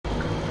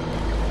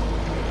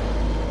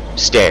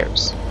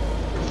Stairs.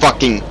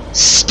 Fucking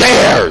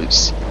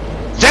stairs!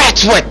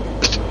 That's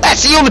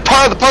the only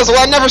part of the puzzle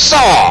I never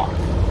saw!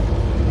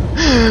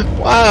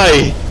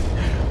 Why?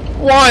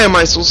 Why am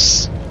I so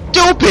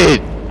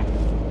stupid?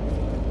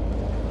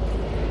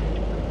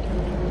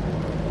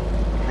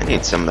 I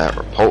need some of that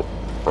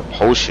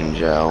repulsion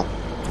gel.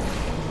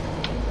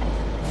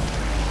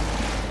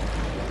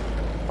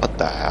 What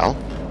the hell?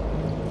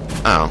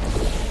 Oh.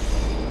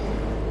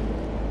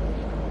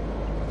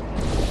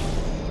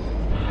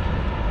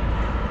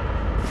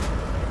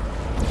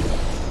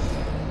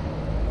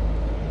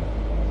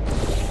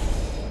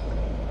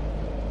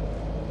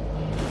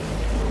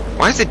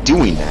 Why is it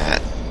doing that?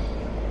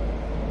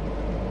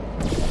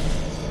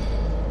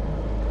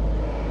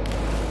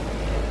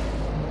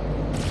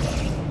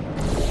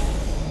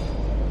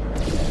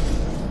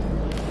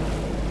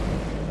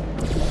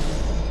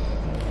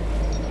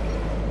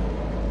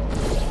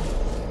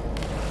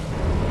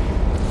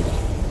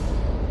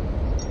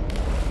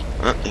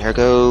 Oh, here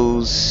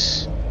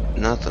goes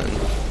nothing.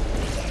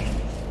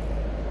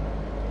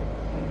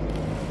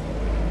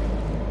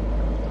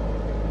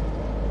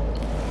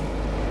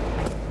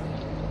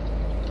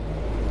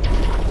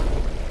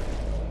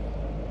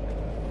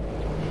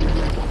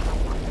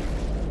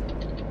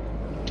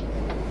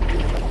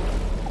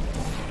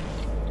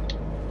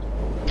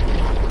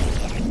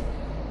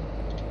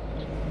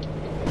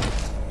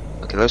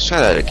 Okay, let's try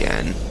that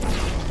again.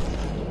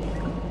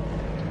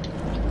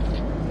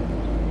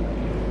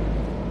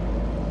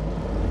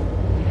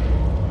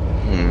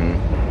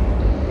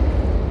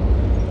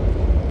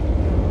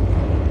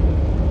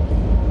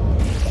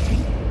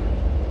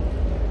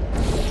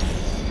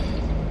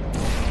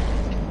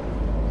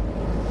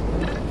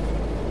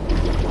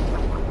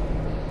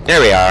 There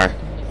we are.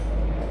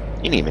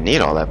 You didn't even need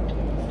all that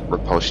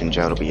repulsion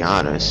gel, to be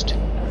honest.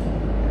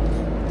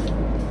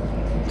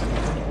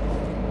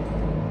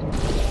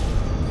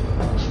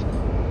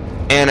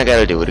 And I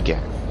gotta do it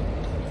again.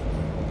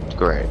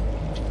 Great.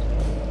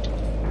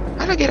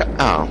 How'd I get...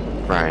 Oh,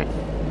 right.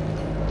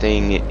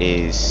 Thing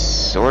is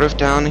sort of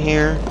down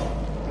here.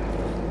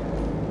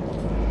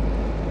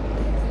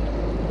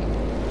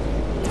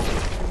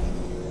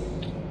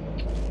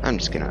 I'm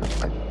just gonna...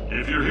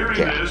 If you're hearing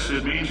this,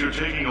 it means you're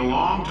taking a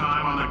long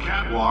time on the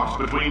catwalks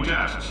between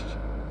tests.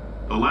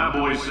 The lab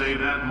boys say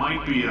that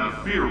might be a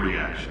fear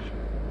reaction.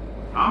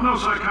 I'm no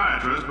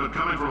psychiatrist, but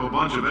coming from a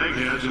bunch of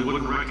eggheads who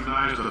wouldn't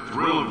recognize the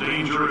thrill of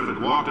danger if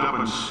it walked up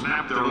and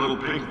snapped their little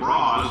pink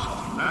bras,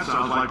 that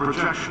sounds like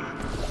projection.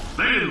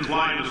 They didn't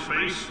fly into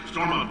space,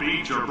 storm a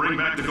beach, or bring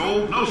back the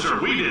gold. No, sir,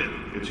 we did.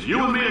 It's you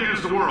and me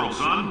against the world,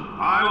 son.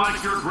 I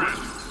like your grit.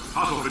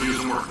 Hustle could use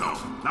some work, though.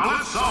 Now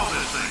let's solve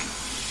this thing.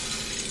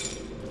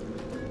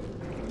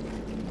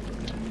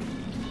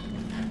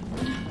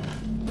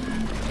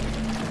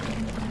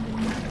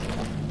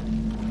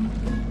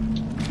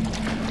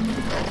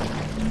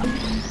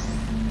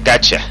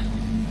 Gotcha.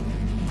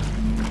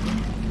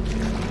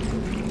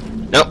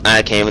 Nope,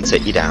 I can't even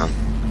sit you down.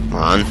 Come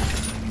on.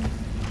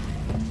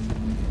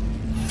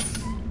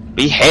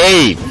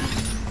 Behave!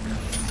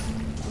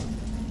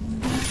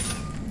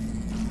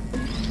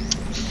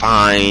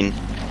 Fine.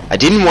 I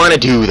didn't want to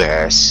do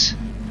this.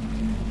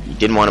 You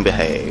didn't want to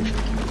behave.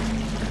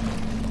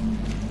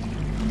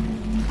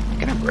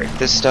 Can I break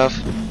this stuff?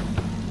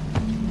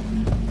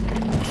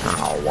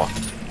 Ow.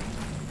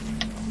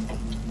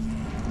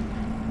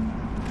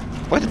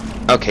 What?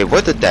 Okay,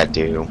 what did that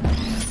do?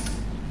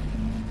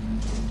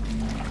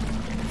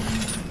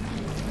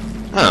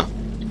 Oh,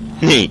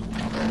 neat.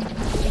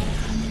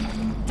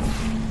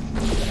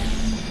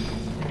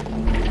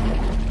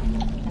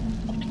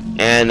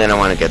 And then I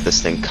want to get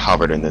this thing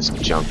covered in this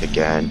junk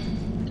again.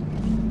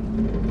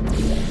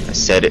 I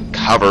said it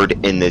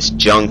covered in this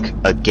junk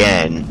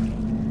again.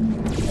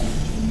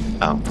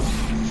 Oh.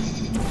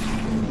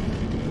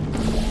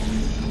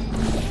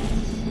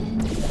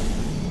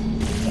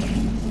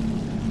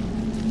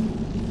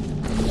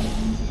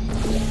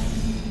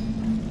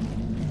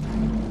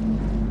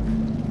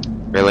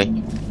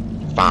 Really?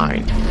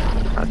 Fine.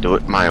 I'll do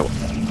it my way.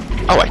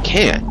 Oh, I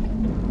can.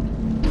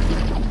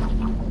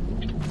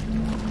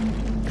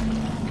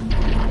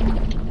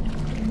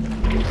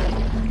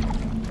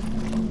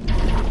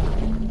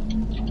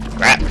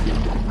 Crap.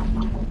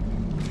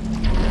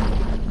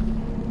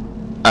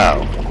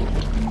 Oh.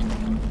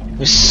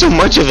 There's so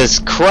much of this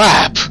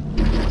crap.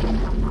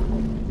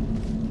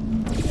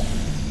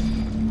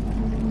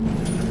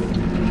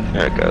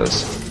 There it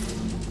goes.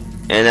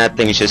 And that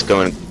thing's just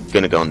gonna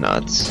go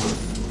nuts.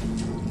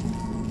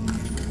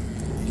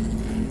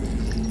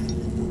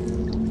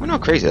 I wonder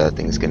how crazy that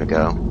thing's gonna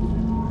go.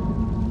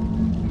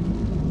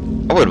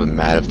 I would have been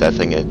mad if that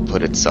thing had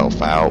put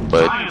itself out,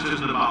 but... Science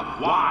isn't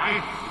about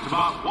why, it's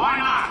about why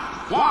not.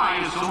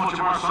 Why is so much of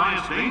our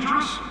science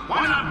dangerous?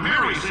 Why not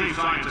marry safe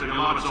science if you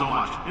love it so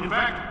much? In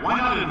fact, why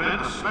not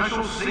invent a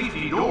special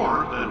safety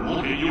door that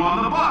won't hit you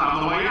on the butt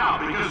on the way out,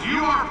 because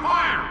you are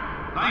fired.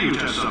 Now you,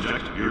 test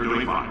subject, you're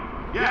doing fine.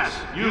 Yes,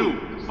 you.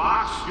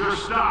 Box your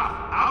stuff.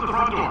 Out the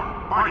front door.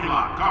 Parking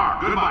lot. Car.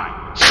 Goodbye.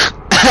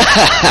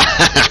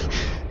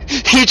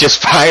 He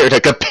just fired a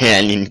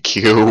companion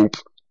cube.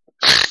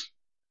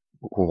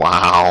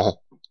 Wow.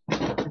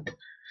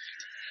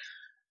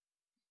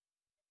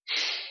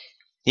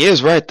 He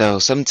is right, though.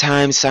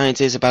 Sometimes science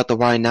is about the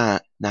why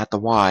not the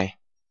why.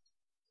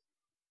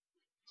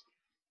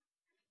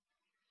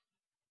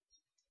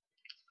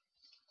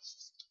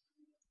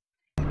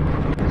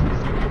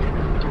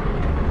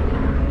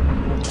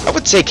 I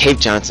would say Cave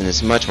Johnson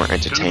is much more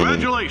entertaining.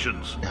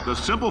 Congratulations! The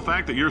simple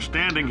fact that you're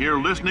standing here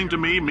listening to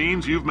me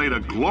means you've made a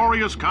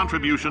glorious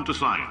contribution to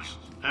science.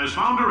 As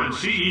founder and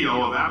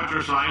CEO of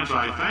Aperture Science,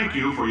 I thank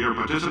you for your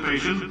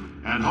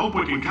participation and hope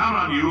we can count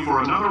on you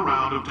for another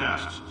round of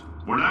tests.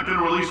 We're not going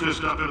to release this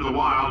stuff into the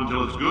wild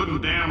until it's good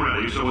and damn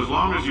ready, so as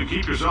long as you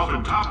keep yourself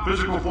in top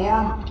physical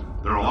form,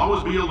 there'll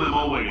always be a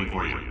limo waiting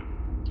for you.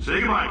 Say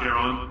goodbye,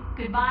 Carolyn.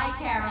 Goodbye,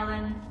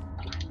 Carolyn.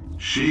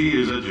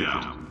 She is a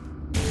gem.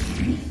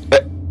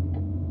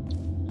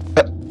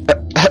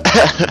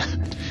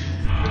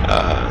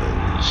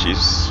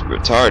 She's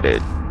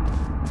retarded.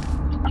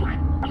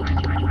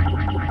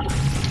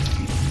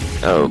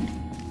 Oh.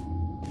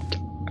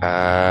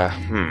 I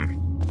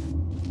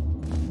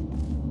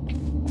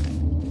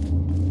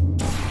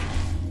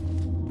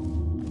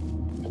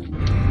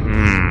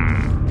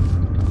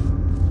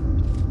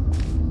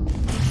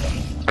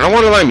don't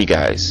want to lie to you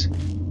guys.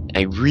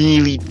 I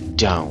really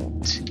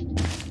don't.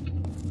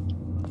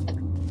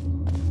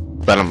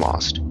 But I'm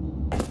lost.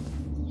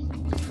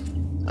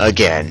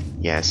 Again.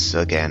 Yes,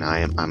 again.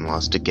 I'm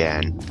lost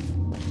again.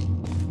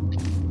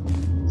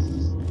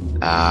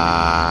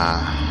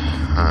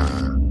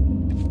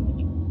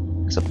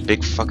 It's a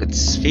big fucking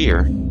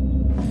sphere.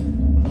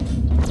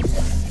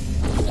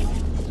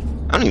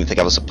 I don't even think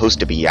I was supposed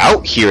to be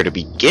out here to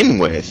begin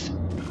with.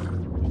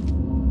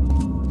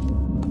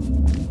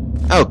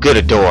 Oh, good,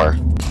 a door.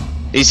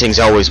 These things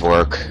always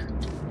work.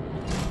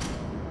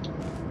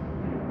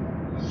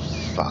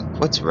 Fuck,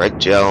 what's red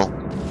gel?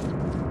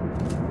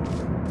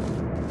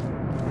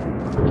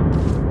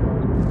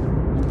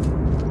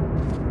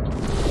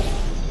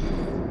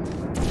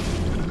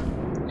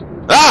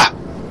 Ah!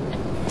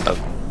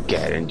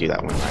 Okay, I didn't do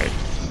that one right.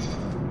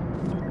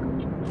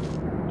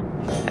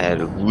 I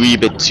had a wee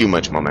bit too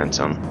much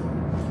momentum.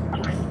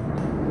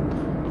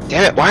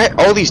 Damn it, why are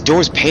all these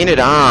doors painted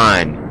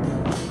on?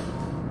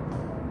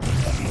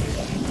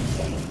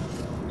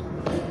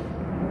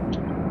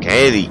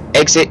 Okay, the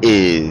exit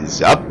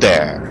is up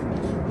there.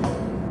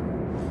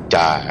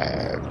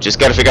 Dive. Just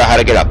gotta figure out how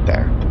to get up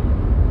there.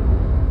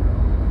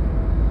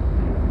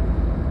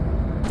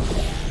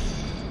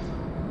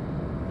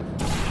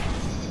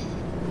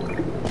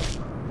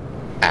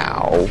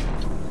 Ow.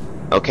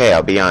 Okay,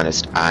 I'll be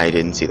honest. I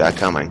didn't see that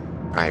coming.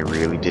 I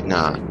really did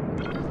not.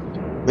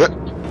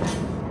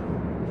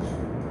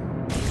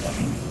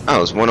 Oh,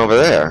 there's one over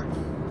there.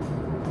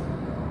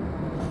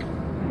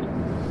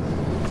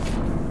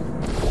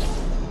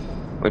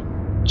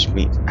 Which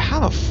means, how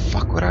the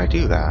fuck would I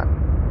do that?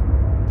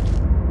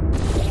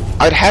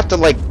 I'd have to,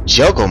 like,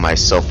 juggle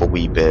myself a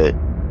wee bit.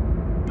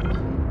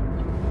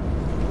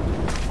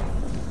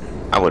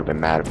 I would have been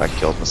mad if I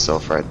killed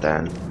myself right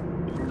then.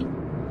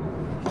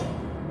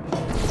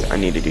 I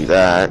need to do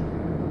that.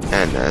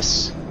 And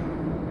this.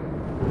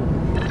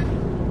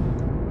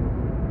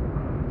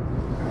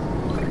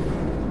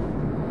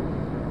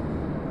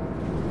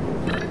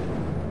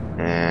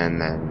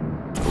 And then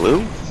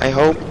blue, I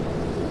hope.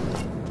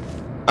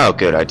 Oh,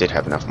 good, I did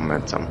have enough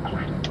momentum.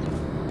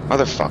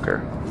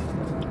 Motherfucker.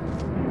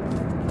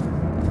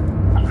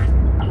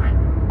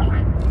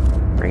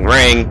 Ring,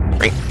 ring,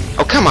 ring.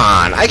 Oh, come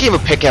on! I can't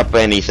even pick up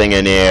anything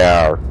in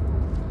here!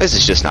 This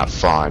is just not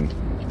fun.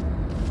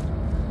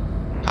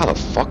 How the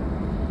fuck?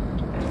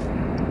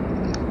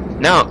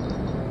 No!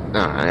 Oh,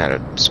 I gotta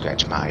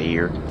scratch my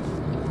ear.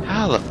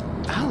 How the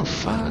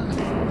fuck?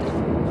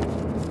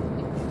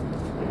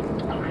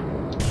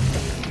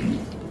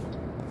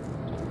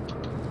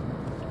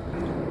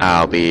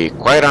 I'll be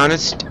quite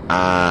honest,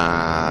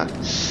 I'm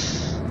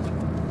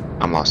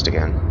lost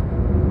again.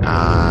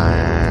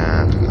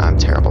 I'm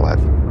terrible at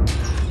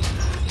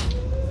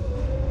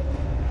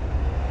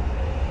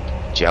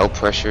gel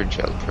pressure.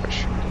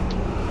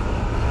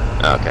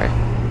 Okay.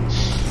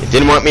 It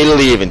didn't want me to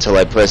leave until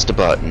I pressed a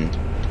button.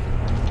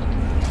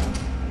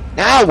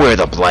 Now where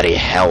the bloody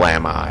hell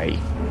am I?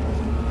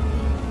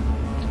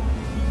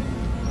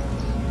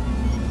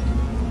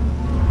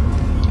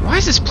 Why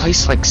is this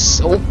place like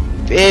so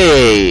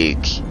big?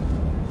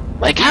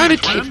 Like, how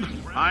did Cave...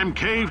 I'm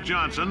Cave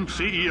Johnson,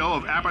 CEO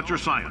of Aperture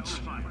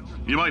Science.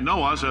 You might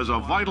know us as a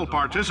vital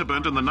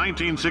participant in the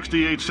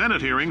 1968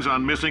 Senate hearings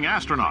on missing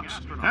astronauts.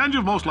 And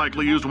you've most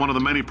likely used one of the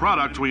many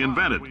products we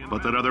invented,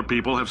 but that other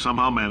people have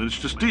somehow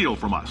managed to steal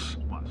from us.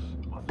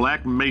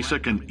 Black Mesa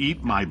can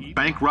eat my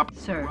bankrupt...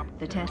 Sir,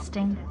 the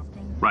testing?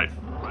 Right.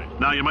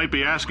 Now you might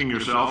be asking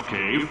yourself,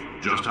 Cave,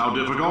 just how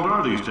difficult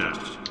are these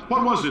tests?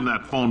 What was in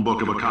that phone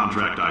book of a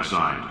contract I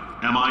signed?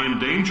 Am I in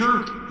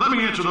danger? Let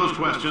me answer those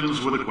questions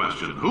with a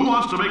question. Who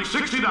wants to make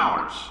 $60?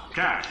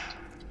 Cash.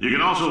 You can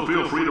also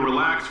feel free to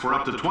relax for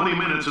up to 20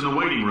 minutes in the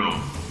waiting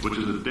room, which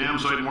is a damn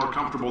sight more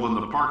comfortable than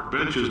the park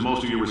benches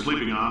most of you were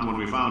sleeping on when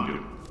we found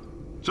you.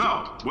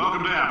 So,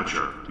 welcome to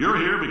Aperture. You're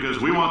here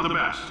because we want the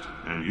best,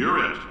 and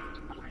you're it.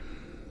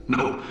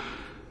 No,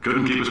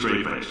 couldn't keep a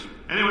straight face.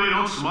 Anyway,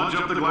 don't smudge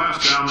up the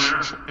glass down there.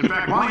 In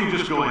fact, why don't you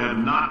just go ahead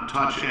and not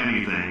touch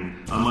anything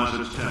unless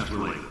it's test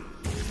related.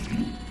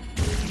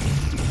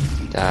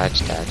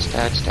 Touch, touch,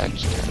 touch,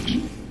 touch, touch.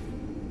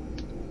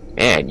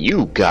 Man,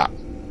 you got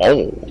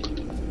old.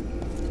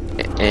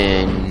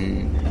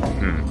 And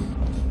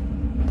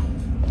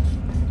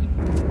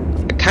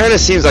it kind of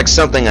seems like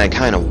something I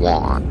kind of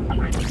want.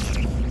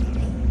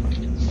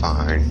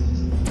 Fine.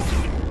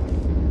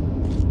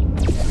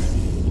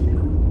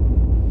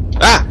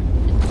 Ah!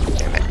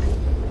 Damn it.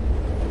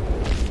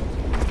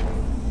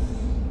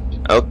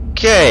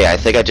 Okay, I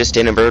think I just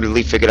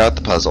inadvertently figured out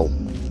the puzzle.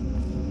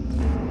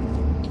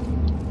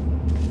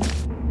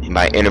 And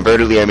by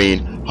inadvertently, I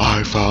mean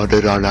I found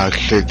it on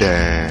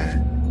accident.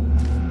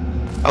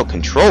 Oh,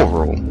 control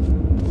room.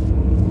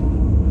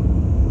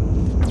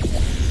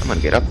 I'm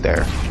gonna get up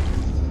there.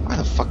 Why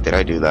the fuck did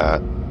I do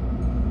that?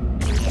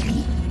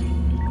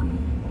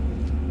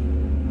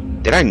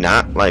 Did I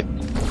not, like...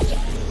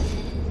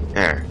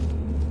 There.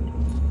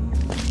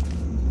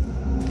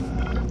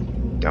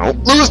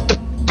 Don't lose the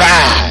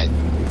bad!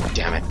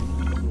 Damn it.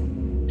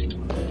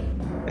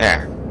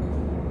 There.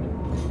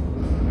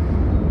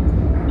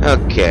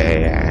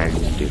 Okay,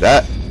 and do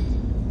that.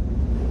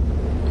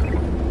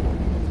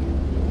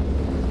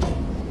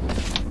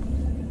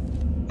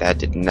 That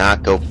did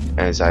not go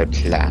as I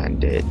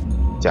planned it.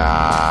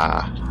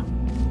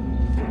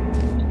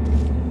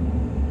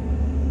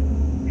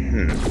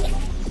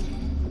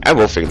 I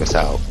will figure this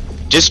out.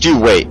 Just you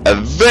wait.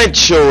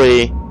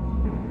 Eventually,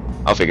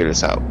 I'll figure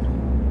this out.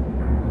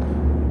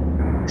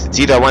 It's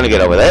either I want to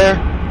get over there,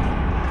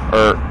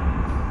 or...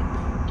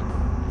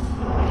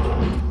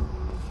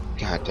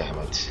 God damn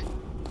it.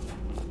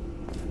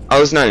 Oh,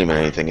 there's not even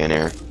anything in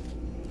here.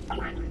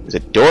 There's a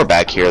door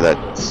back here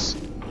that's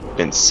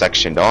been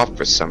sectioned off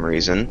for some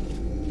reason.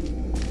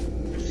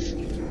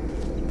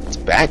 It's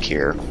back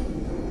here.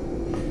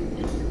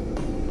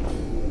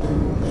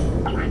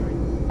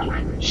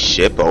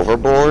 Ship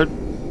overboard?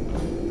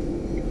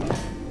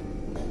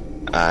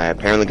 I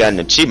apparently got an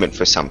achievement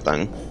for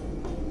something.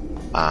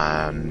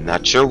 I'm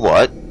not sure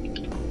what.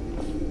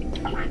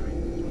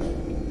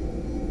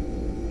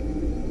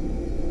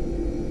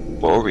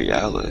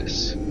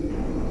 Borealis.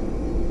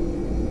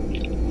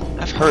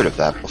 I've heard of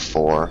that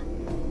before.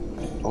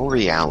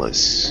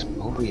 Borealis.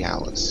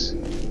 Borealis.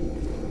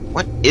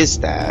 What is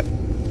that?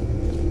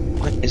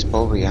 What is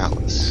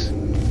Borealis?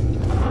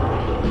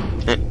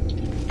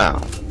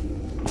 Oh.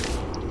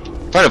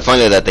 I find it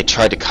funny that they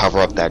tried to cover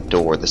up that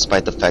door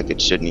despite the fact it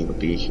shouldn't even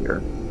be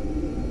here.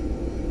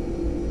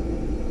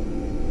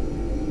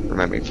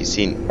 Remember, if you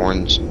see an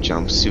orange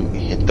jumpsuit,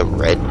 hit the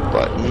red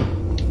button.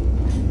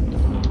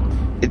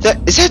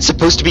 Is that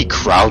supposed to be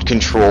crowd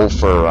control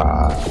for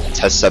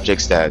test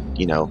subjects that,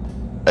 you know,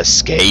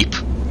 escape?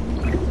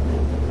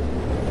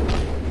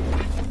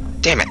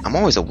 Damn it, I'm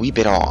always a wee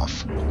bit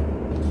off.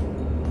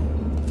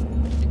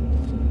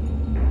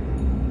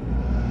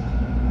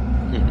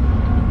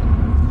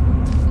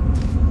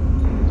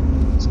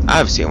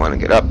 Obviously I want to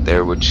get up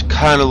there, which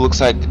kind of looks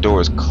like the door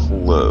is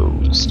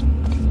closed.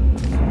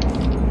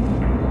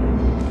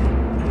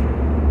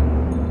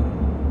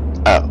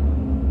 Oh.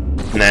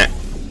 Nah.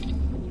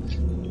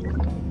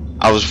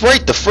 I was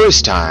right the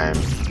first time.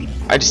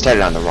 I just had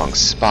it on the wrong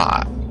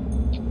spot.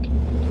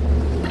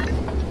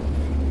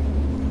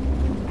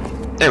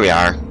 There we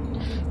are.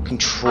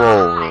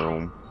 Control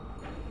room.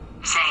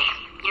 Say,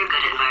 you're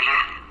good at murder.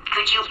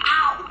 Could you,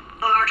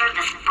 murder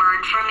this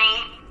bird for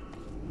me?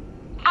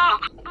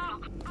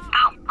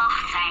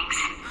 Thanks.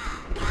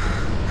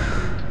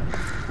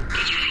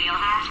 Did you feel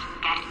that?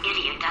 That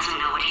idiot doesn't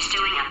know what he's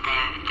doing up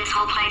there. This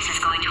whole place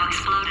is going to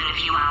explode in a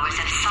few hours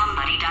if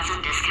somebody doesn't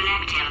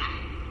disconnect him.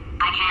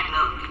 I can't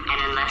move,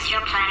 and unless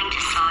you're planning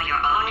to saw your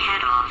own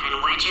head off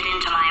and wedge it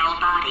into my old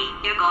body,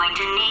 you're going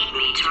to need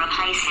me to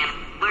replace him.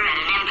 We're at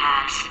an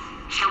impasse.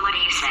 So what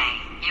do you say?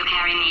 You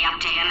carry me up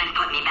to him and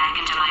put me back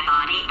into my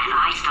body, and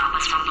I stop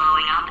us from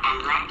blowing up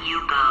and let you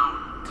go.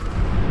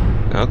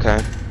 Okay.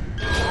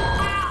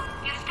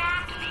 You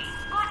stabbed me.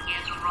 What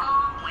is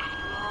wrong with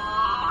you?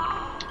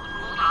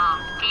 Hold on.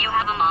 Do you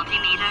have a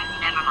multimeter?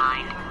 Never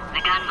mind.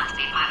 The gun must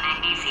be part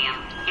magnesium.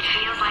 It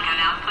feels like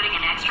I'm outputting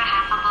an extra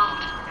half a volt.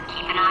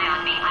 Keep an eye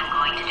on me. I'm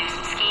going to do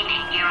some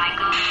scheming. Here I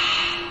go.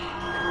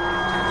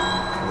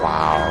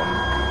 Wow.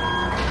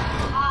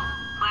 Oh,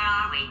 where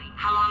are we?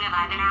 How long have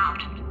I been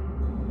out?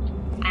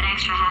 That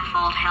extra half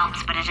volt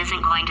helps, but it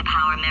isn't going to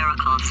power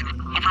miracles.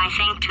 If I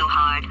think too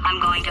hard, I'm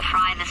going to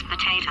fry this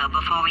potato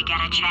before we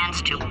get a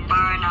chance to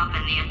burn up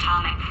in the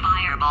atomic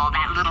fireball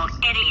that little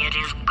idiot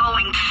is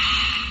going.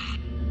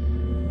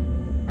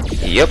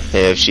 Yep,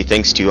 if she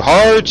thinks too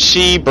hard,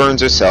 she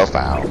burns herself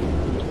out.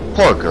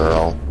 Poor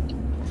girl.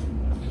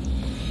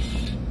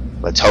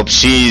 Let's hope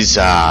she's,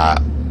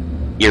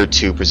 ear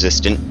tube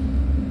resistant.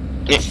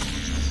 Yeah.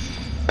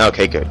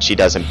 Okay, good. She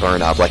doesn't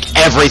burn up like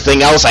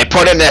everything else I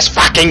put in this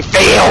fucking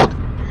field!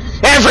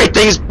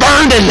 Everything's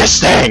burned in this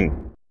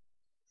thing!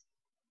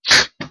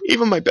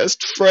 Even my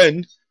best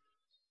friend.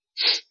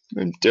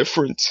 I'm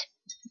different.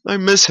 I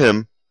miss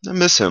him. I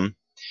miss him.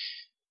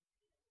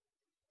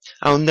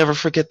 I'll never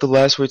forget the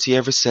last words he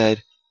ever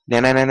said. Na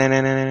na na na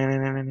na na na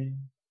na na.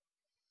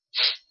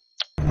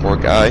 Poor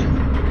guy.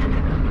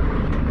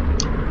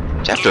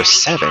 Chapter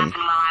 7.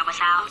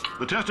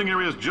 The testing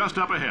area is just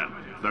up ahead.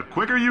 The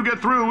quicker you get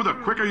through, the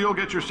quicker you'll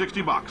get your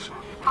 $60.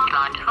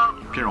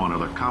 Carolyn, are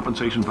the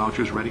compensation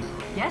vouchers ready?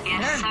 Yes,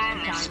 Yes, sir,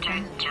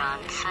 Mr.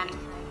 Johnson.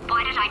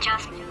 Why did I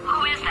just...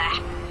 Who is that?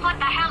 What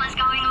the hell is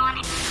going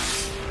on?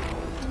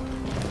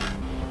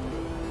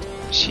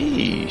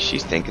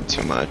 She's thinking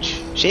too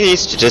much. She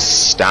needs to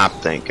just stop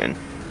thinking.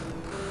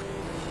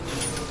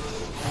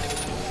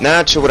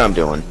 Not sure what I'm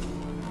doing.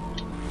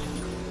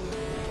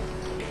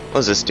 What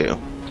does this do?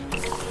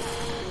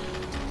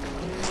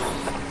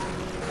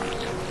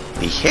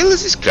 The hell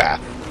is this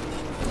crap?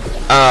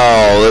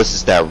 Oh, this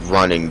is that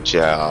running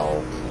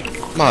gel.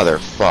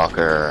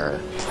 Motherfucker.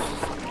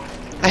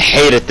 I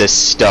hated this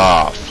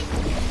stuff.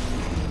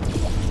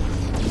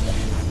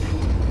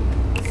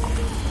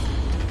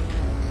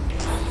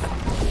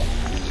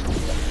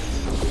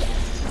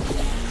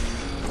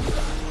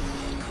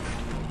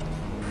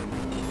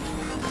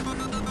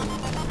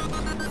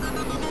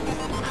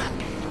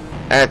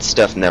 That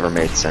stuff never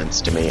made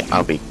sense to me,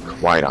 I'll be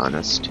quite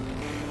honest.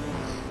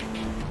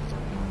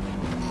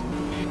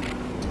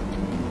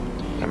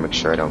 Gotta make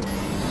sure I don't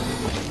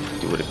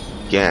do it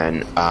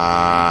again.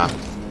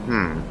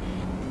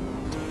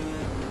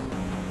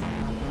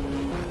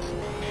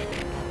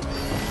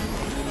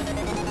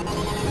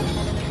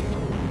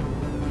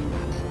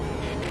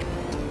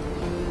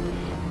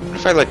 What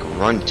if I like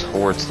run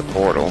towards the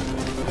portal?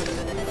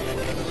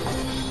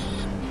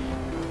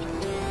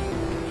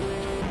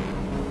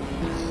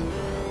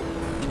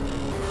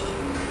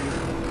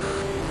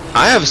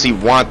 I obviously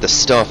want the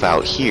stuff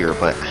out here,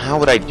 but how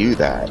would I do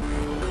that?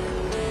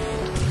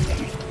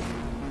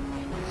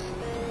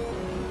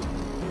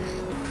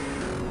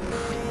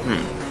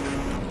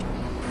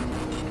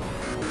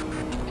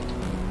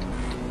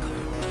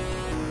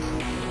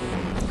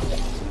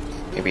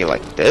 Maybe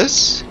like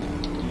this?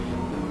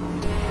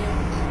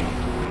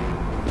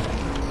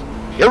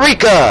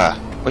 Eureka!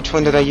 Which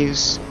one did I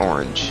use?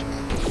 Orange.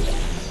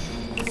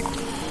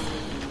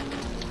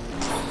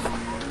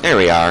 There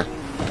we are.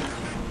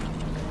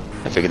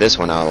 I figured this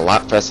one out a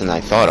lot faster than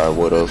I thought I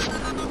would've.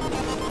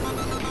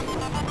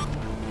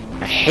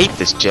 I hate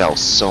this gel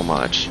so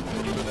much.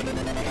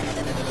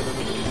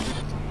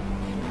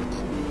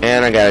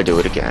 And I gotta do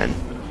it again.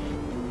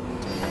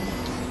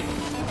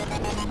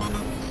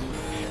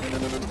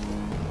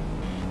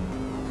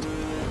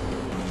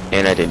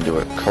 And I didn't do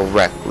it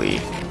correctly.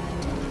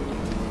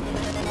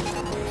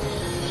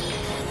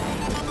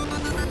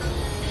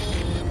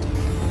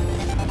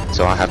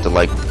 So I have to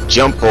like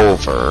jump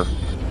over.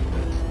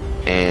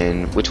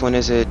 And which one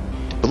is it?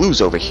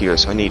 Blue's over here,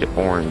 so I need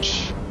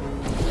orange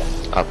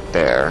up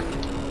there.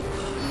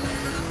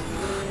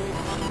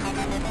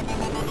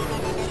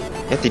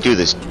 You have to do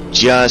this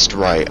just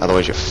right,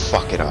 otherwise you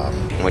fuck it up.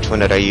 And which one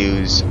did I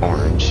use?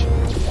 Orange.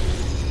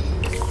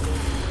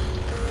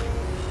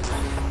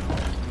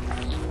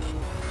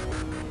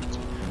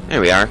 There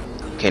we are.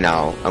 Okay,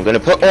 now I'm gonna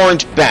put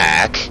orange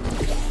back,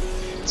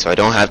 so I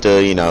don't have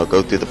to, you know,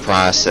 go through the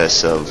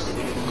process of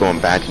going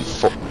back and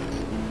forth.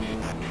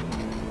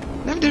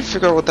 Never did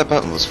figure out what that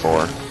button was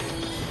for.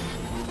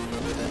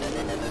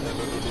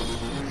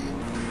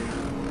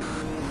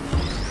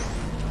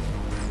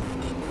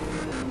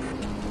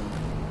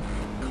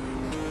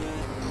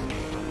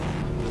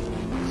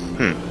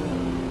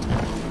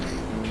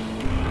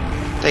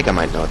 I think I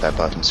might know what that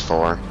button's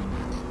for.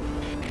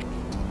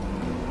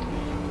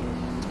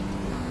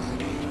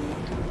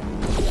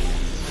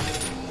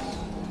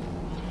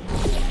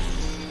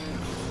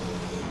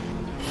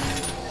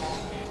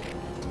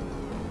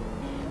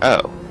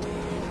 Oh.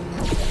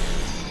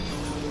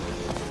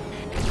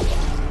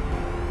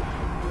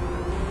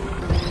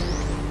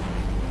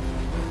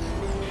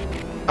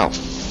 Oh,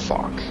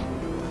 fuck.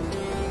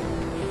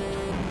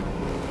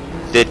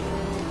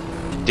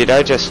 Did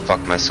I just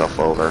fuck myself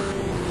over?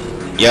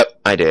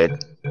 Yep, I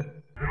did.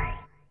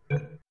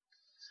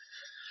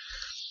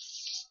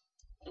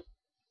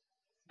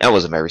 That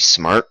wasn't very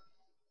smart.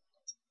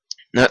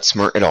 Not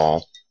smart at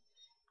all.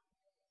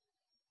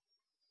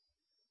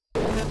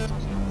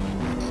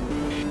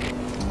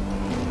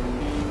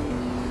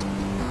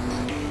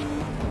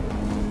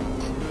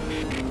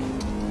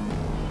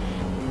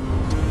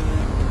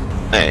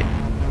 Hey,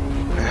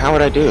 how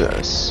would I do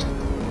this?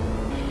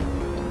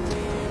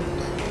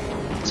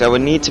 So I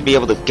would need to be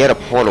able to get a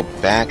portal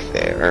back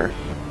there.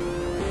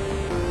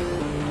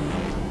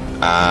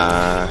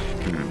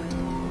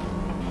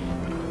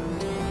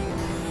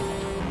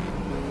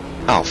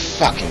 Oh,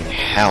 fucking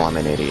hell, I'm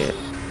an idiot,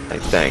 I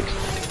think.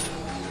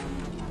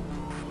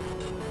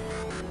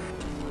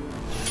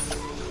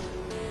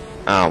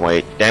 Oh,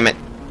 wait, damn it.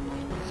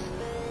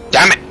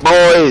 Damn it,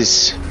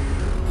 boys!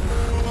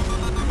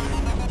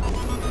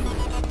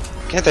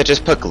 Can't I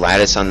just put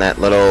Gladys on that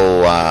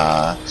little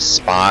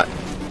spot?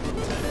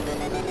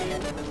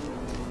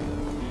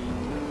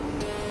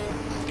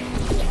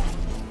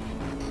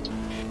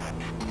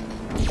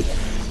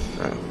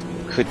 Oh,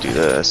 could do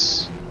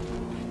this.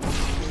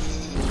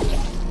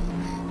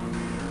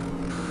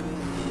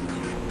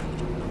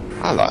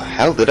 How the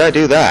hell did I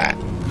do that?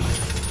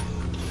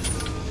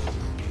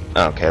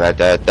 Okay,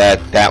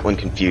 that one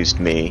confused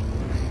me.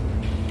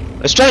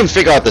 Let's try and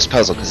figure out this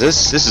puzzle, because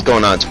this is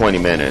going on 20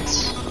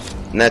 minutes.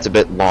 And that's a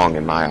bit long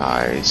in my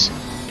eyes.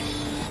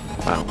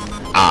 Well,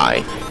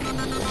 I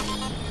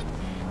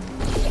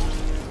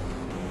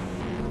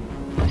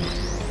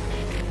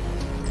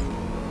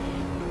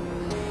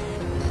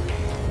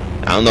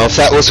don't know if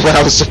that was what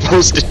I was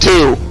supposed to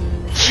do,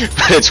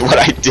 but it's what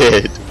I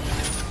did.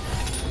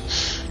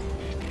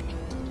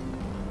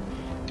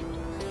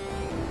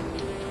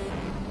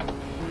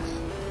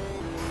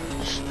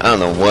 I don't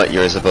know what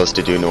you're supposed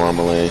to do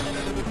normally.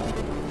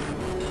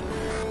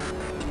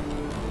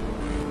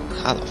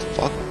 How the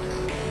fuck?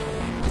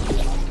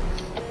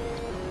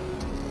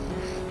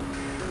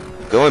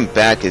 Going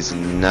back is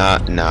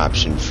not an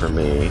option for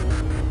me.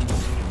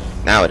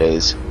 Now it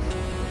is.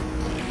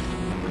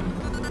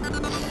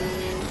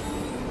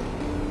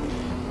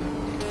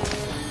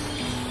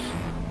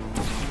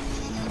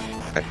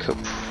 I could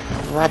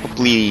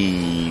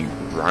probably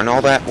run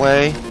all that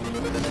way.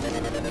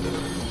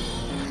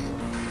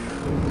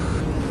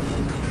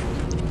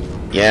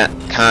 Yeah,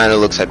 kinda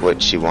looks like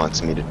what she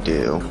wants me to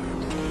do.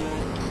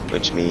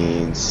 Which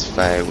means if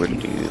I were to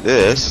do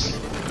this,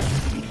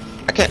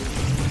 I can't.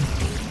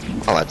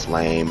 Oh, that's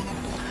lame.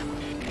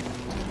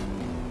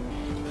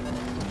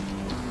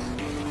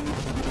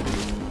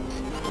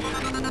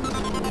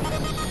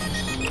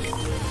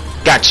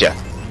 Gotcha.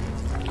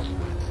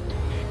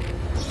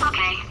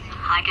 Okay,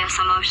 I guess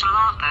emotional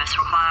outbursts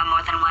require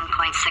more than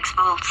 1.6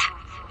 volts.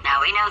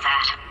 Now we know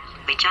that.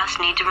 We just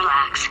need to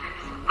relax.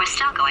 We're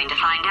still going to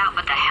find out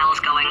what the hell's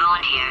going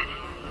on here,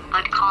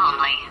 but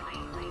calmly.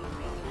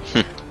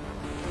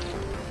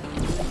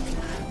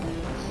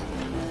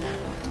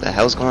 What the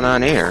hell's going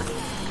on here?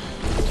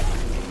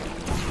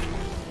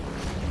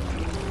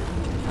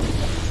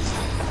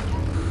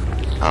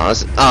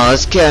 Oh,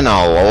 it's getting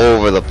all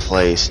over the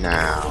place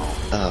now.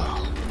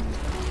 Oh,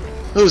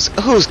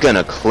 who's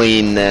gonna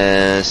clean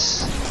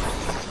this?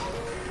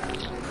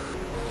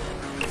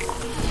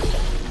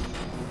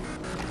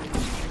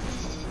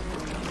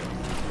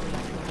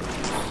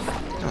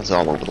 It's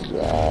all over the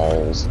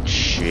walls and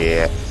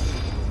shit.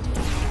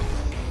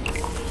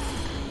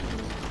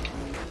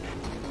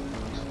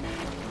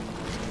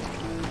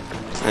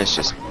 Let's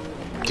just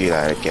do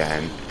that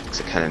again,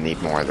 because I kind of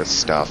need more of this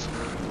stuff.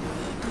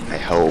 I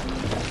hope.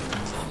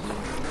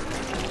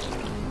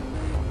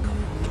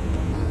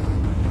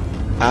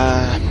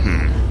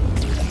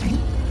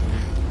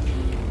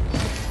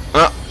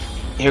 Oh,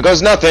 here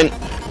goes nothing.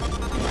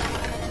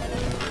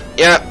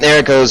 Yep,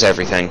 there goes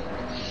everything.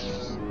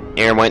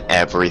 Here went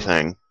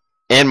everything.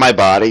 And my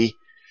body.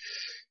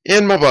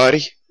 And my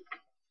body.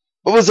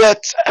 What was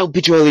that? I'll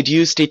be joyly to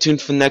you. Stay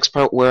tuned for the next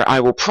part where I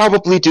will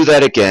probably do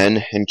that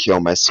again and kill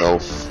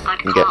myself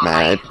and get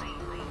mad.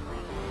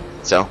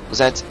 So, was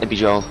that? I'll be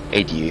Joel.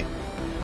 Adieu.